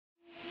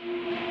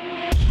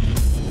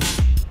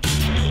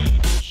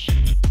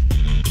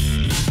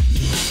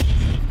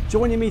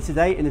Joining me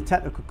today in the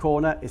technical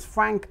corner is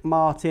Frank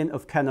Martin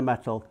of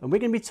Kennametal, and we're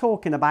going to be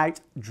talking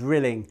about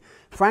drilling.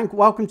 Frank,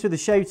 welcome to the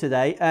show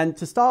today. And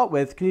to start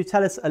with, can you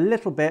tell us a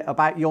little bit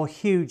about your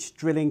huge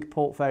drilling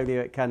portfolio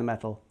at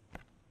Kennametal?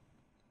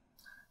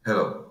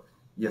 Hello.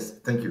 Yes,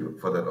 thank you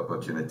for that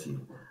opportunity.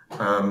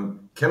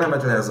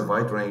 Kennametal has a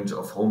wide range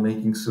of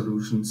hole-making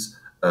solutions,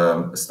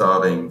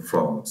 starting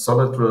from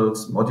solid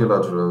drills,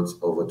 modular drills,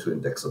 over to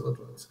indexable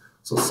drills.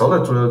 So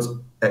solid drills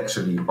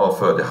actually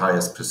offer the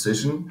highest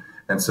precision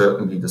and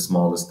certainly the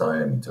smallest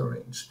diameter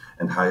range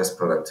and highest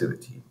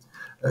productivity.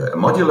 A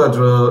modular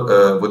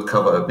drill would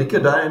cover a bigger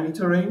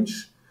diameter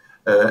range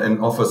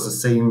and offers the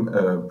same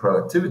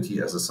productivity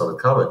as a solid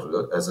carbide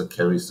drill, as it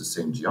carries the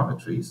same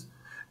geometries.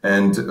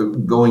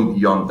 And going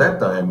beyond that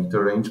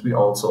diameter range, we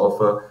also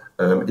offer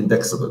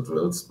indexable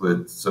drills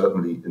with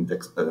certainly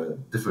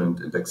different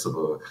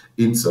indexable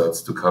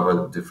inserts to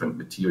cover different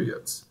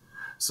materials.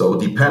 So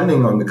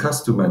depending on the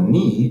customer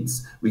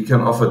needs, we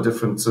can offer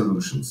different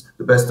solutions.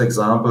 The best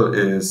example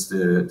is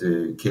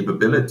the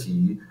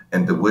capability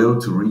and the will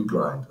to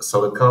regrind. A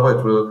solid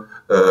carbide drill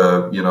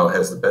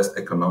has the best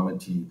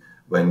economity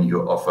when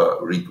you offer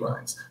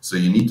regrinds. So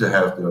you need to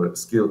have the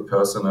skilled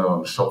personnel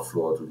on the shop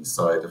floor to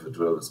decide if a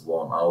drill is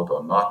worn out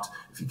or not,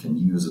 if you can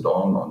use it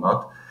on or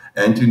not.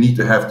 And you need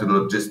to have the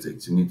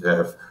logistics. You need to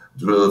have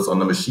drills on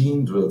the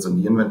machine, drills in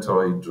the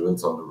inventory,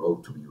 drills on the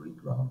road to be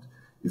reground.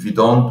 If you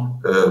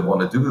don't want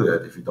to do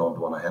that, if you don't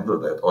want to handle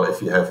that, or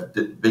if you have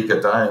a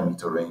bigger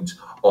diameter range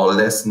or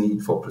less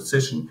need for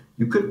precision,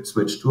 you could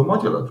switch to a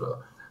modular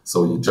drill.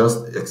 So you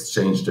just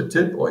exchange the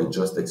tip or you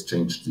just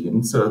exchange the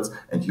inserts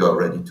and you are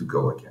ready to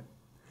go again.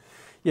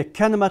 Yeah,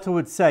 Kennametal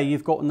would say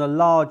you've got one of the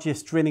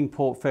largest drilling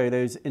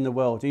portfolios in the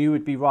world, and you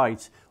would be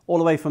right, all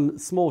the way from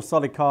small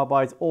solid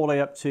carbides all the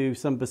way up to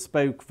some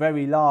bespoke,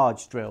 very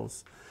large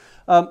drills.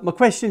 My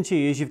question to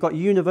you is, you've got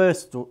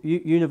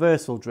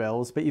universal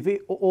drills, but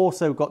you've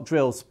also got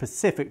drills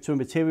specific to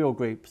material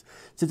groups.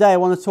 Today I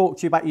want to talk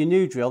to you about your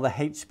new drill, the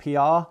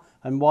HPR,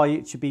 and why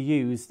it should be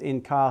used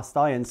in cast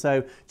iron.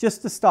 So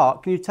just to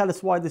start, can you tell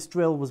us why this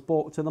drill was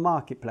brought to the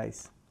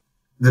marketplace?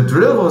 The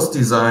drill was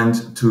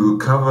designed to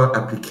cover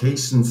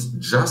applications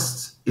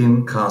just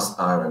in cast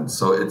iron.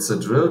 So it's a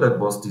drill that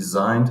was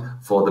designed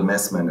for the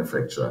mass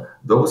manufacturer.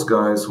 Those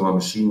guys who are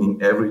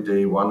machining every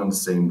day one and the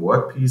same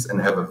workpiece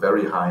and have a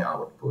very high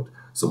output.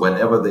 So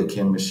whenever they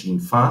can machine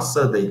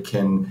faster, they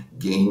can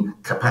gain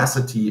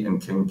capacity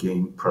and can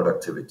gain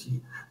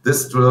productivity.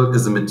 This drill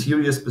is a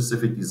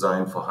material-specific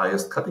design for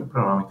highest cutting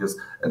parameters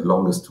and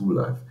longest tool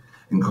life.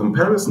 In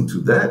comparison to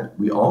that,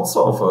 we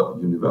also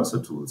offer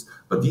universal tools,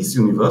 but these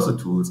universal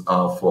tools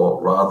are for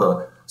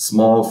rather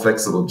small,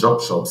 flexible job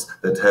shops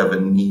that have a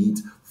need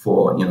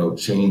for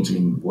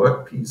changing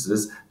work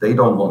pieces. They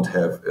don't want to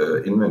have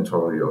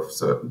inventory of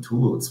certain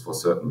tools for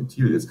certain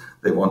materials.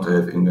 They want to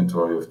have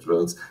inventory of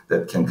drills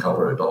that can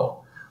cover it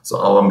all. So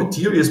our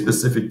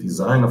material-specific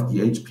design of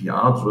the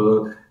HPR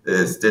drill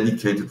is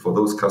dedicated for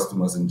those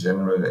customers in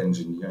general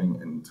engineering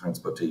and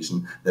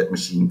transportation that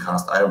machine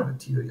cast iron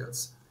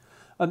materials.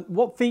 And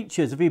what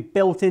features have you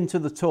built into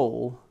the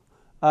tool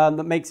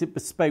that makes it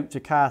bespoke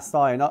to cast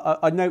iron?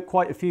 I note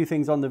quite a few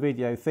things on the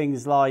video,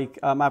 things like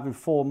having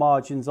 4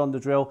 margins on the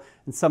drill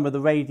and some of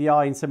the radii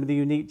and some of the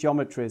unique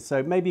geometries.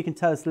 So maybe you can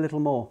tell us a little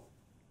more.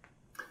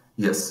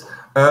 Yes.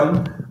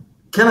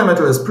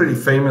 Kennametal is pretty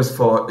famous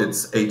for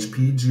its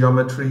HP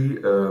geometry,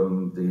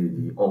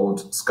 the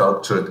old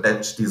sculptured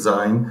edge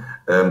design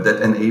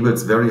that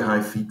enables very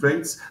high feed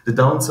rates. The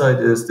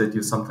downside is that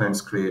you sometimes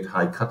create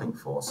high cutting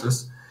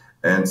forces.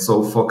 And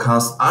so for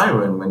cast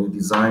iron, when you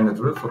design a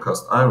drill for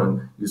cast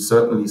iron, you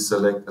certainly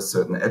select a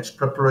certain edge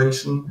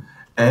preparation,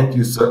 and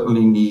you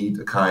certainly need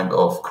a kind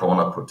of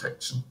corner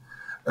protection.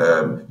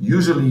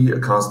 Usually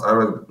a cast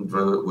iron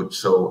drill would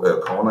show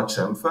a corner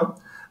chamfer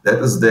that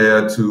is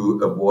there to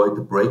avoid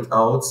the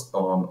breakouts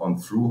on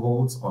through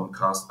holes on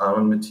cast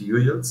iron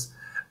materials.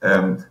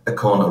 A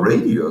corner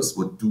radius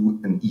would do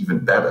an even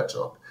better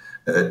job.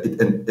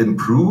 It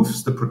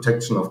improves the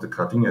protection of the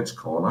cutting edge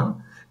corner.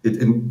 It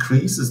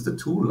increases the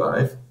tool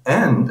life,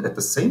 and at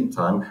the same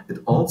time, it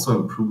also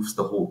improves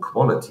the whole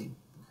quality.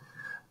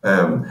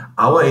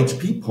 Our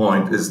HP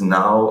point is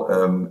now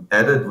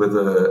added with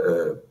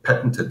a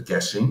patented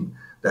gashing.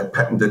 That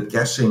patented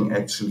gashing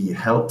actually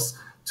helps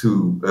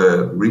to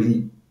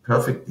really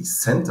perfectly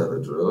center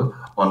the drill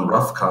on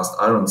rough cast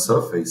iron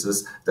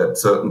surfaces. That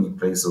certainly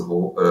plays a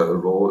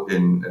role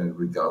in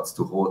regards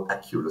to hole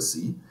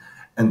accuracy.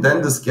 And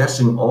then this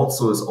gashing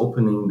also is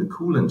opening the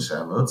coolant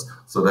channels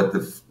so that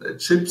the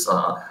chips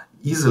are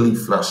easily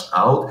flushed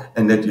out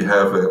and that you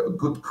have a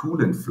good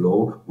coolant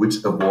flow, which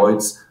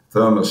avoids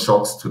thermal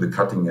shocks to the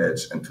cutting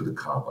edge and to the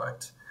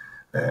carbide.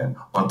 And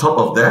on top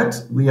of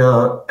that, we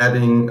are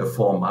adding a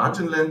 4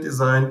 margin land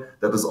design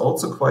that is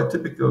also quite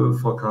typical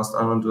for cast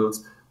iron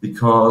drills,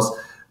 because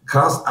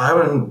cast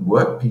iron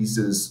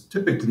workpieces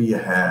typically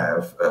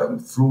have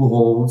through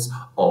holes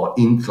or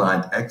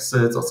inclined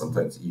exits, or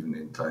sometimes even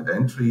inclined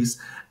entries.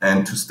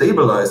 And to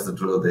stabilize the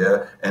drill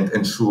there and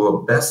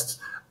ensure best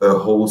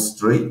hole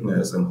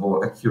straightness and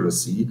hole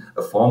accuracy,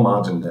 a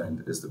 4-margin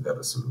end is the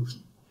better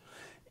solution.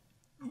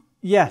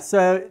 Yeah,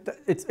 so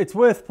it's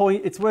worth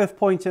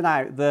pointing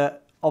out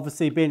that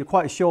obviously being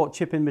quite a short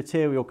chipping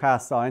material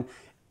cast iron,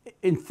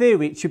 in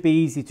theory it should be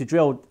easy to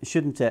drill,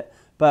 shouldn't it?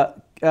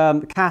 But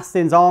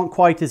castings aren't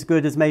quite as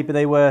good as maybe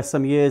they were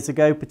some years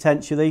ago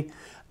potentially,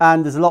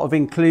 and there's a lot of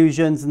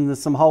inclusions and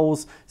there's some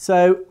holes.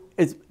 So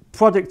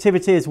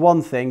productivity is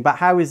one thing, but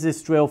how is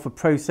this drill for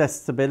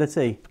process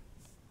stability?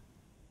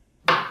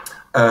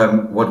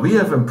 What we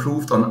have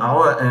improved on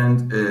our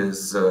end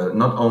is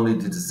not only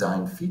the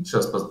design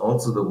features, but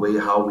also the way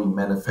how we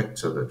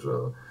manufacture the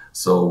drill.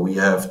 So we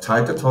have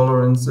tighter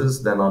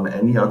tolerances than on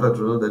any other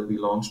drill that we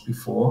launched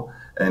before.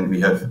 And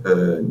we have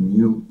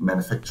new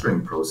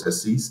manufacturing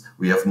processes.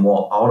 We have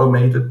more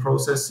automated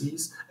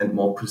processes and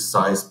more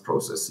precise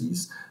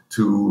processes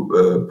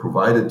to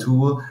provide a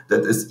tool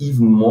that is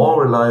even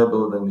more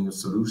reliable than the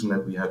solution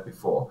that we had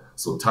before.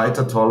 So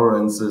tighter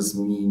tolerances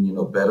mean,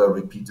 better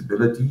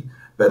repeatability,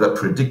 better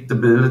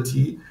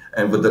predictability,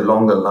 and with the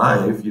longer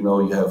life,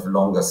 you have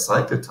longer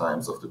cycle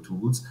times of the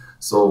tools.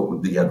 So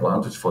the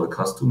advantage for the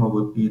customer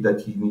would be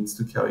that he needs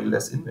to carry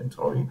less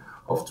inventory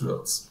of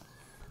drills.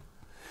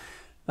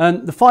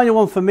 And the final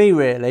one for me,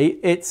 really,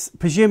 it's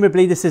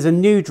presumably this is a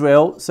new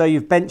drill, so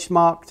you've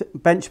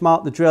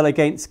benchmarked the drill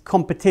against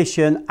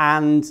competition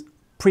and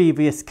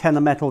previous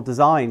Kennametal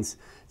designs.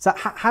 So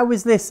how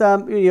is this,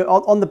 on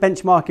the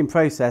benchmarking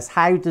process,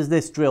 how does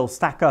this drill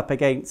stack up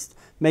against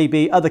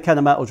maybe other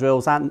Kennametal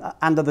drills and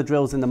other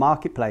drills in the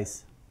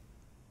marketplace?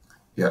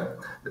 Yeah,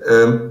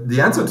 the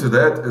answer to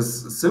that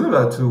is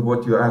similar to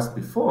what you asked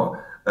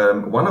before.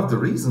 One of the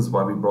reasons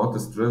why we brought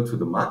this drill to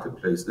the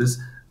marketplace is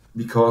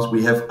because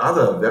we have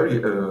other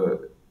very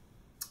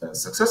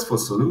successful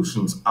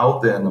solutions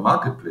out there in the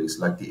marketplace,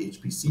 like the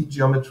HPC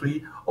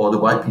geometry or the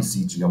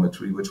YPC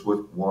geometry, which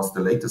was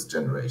the latest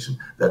generation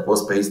that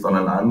was based on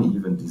an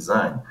uneven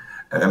design.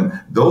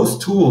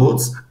 Those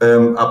tools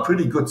are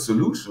pretty good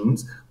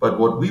solutions, but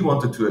what we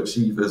wanted to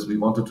achieve is we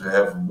wanted to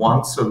have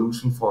one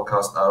solution for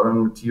cast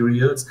iron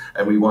materials,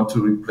 and we want to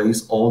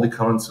replace all the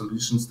current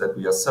solutions that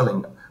we are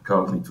selling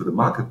currently to the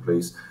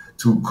marketplace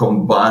to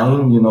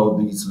combine,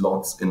 these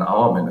lots in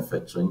our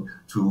manufacturing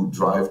to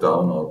drive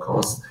down our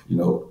costs,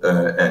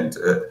 and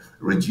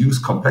reduce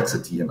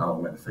complexity in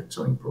our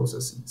manufacturing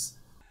processes.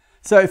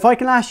 So if I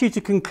can ask you to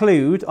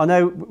conclude, I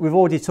know we've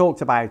already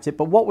talked about it,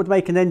 but what would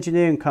make an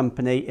engineering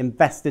company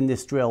invest in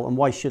this drill and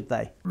why should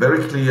they?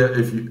 Very clear.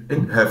 If you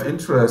have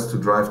interest to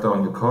drive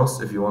down your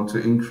costs, if you want to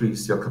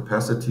increase your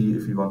capacity,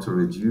 if you want to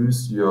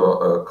reduce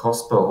your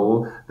cost per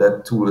hole,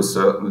 that tool is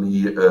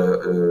certainly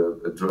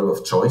a drill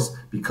of choice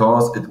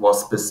because it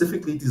was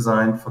specifically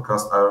designed for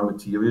cast iron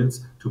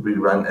materials to be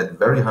run at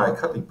very high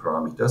cutting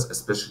parameters,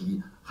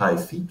 especially high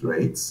feed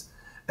rates.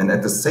 And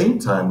at the same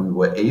time, we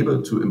were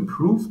able to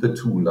improve the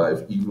tool life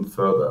even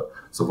further.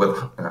 So with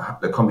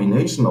a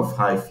combination of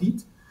high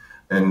feed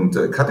and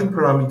cutting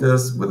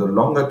parameters with a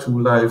longer tool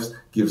lives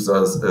gives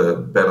us a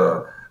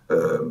better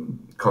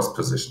cost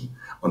position.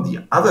 On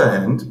the other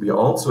hand, we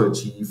also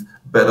achieve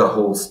better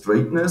hole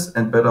straightness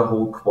and better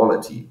hole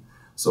quality.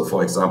 So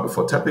for example,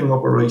 for tapping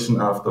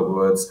operation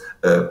afterwards,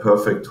 a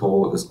perfect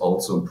hole is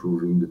also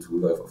improving the tool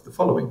life of the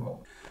following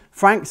hole.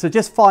 Frank, so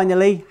just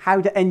finally, how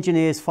do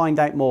engineers find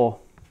out more?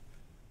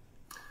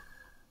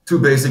 Two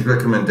basic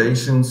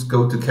recommendations.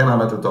 Go to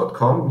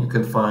kennametal.com. You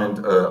can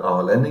find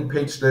our landing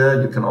page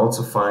there. You can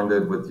also find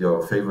it with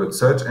your favorite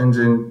search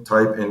engine.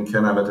 Type in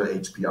Kennametal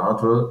HPR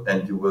drill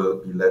and you will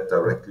be led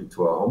directly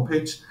to our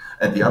homepage.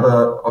 And the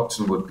other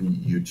option would be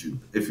YouTube.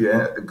 If you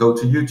go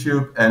to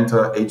YouTube,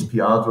 enter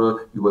HPR drill,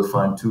 you will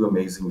find two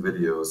amazing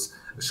videos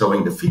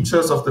showing the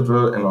features of the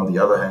drill and on the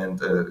other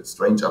hand, a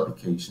strange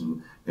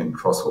application in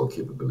cross-hole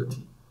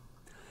capability.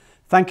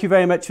 Thank you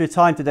very much for your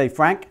time today,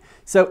 Frank.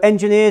 So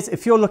engineers,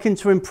 if you're looking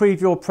to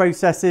improve your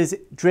processes,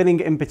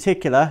 drilling in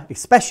particular,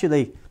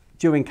 especially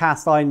during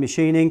cast iron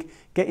machining,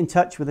 get in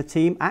touch with the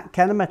team at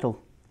Kennametal.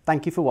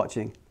 Thank you for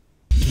watching.